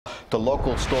to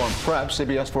local storm prep.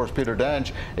 CBS 4's Peter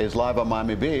Denge is live on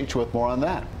Miami Beach with more on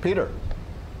that. Peter.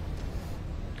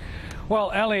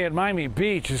 Well, Elliott, Miami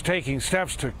Beach is taking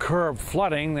steps to curb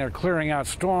flooding. They're clearing out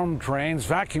storm drains,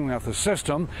 vacuuming out the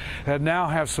system, and now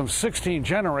have some 16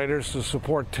 generators to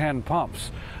support 10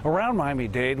 pumps. Around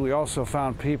Miami-Dade, we also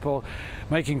found people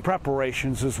making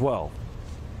preparations as well.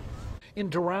 In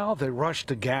Doral, they rushed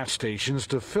to gas stations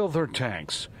to fill their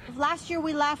tanks. Last year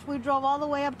we left, we drove all the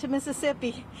way up to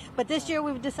Mississippi, but this year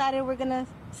we've decided we're going to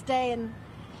stay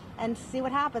and see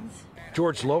what happens.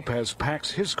 George Lopez packs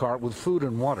his cart with food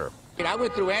and water. I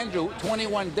went through Andrew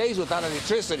 21 days without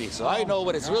electricity, so I know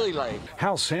what it's really like.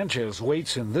 Hal Sanchez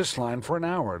waits in this line for an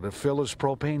hour to fill his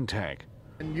propane tank.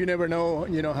 And you never know,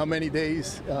 how many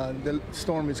days the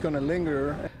storm is going to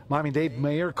linger. Miami-Dade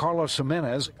Mayor Carlos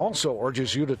Gimenez also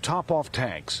urges you to top off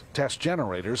tanks, test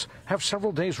generators, have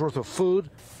several days worth of food,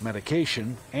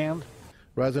 medication, and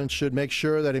residents should make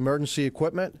sure that emergency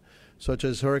equipment such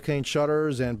as hurricane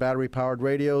shutters and battery-powered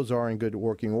radios are in good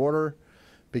working order.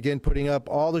 Begin putting up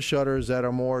all the shutters that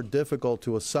are more difficult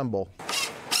to assemble.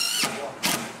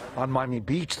 On Miami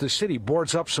Beach, the city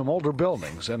boards up some older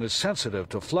buildings and is sensitive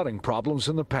to flooding problems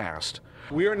in the past.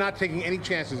 We are not taking any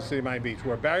chances in the city of Miami Beach.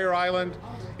 We're at Barrier Island.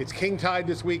 It's king tide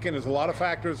this weekend. There's a lot of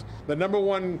factors. The number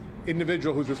one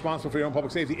individual who's responsible for your own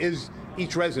public safety is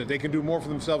each resident. They can do more for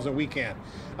themselves than we can.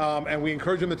 And we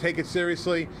encourage them to take it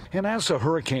seriously. And as the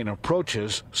hurricane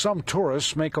approaches, some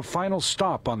tourists make a final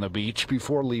stop on the beach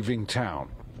before leaving town.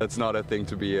 That's not a thing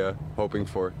to be hoping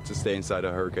for, to stay inside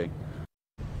a hurricane.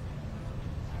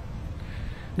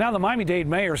 Now, the Miami-Dade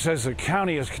mayor says the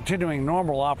county is continuing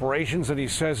normal operations, and he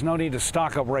says no need to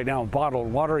stock up right now in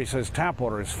bottled water. He says tap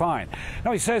water is fine.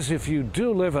 Now, he says if you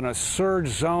do live in a surge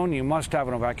zone, you must have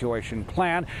an evacuation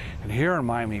plan. And here in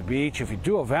Miami Beach, if you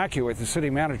do evacuate, the city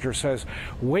manager says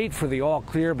wait for the all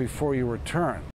clear before you return.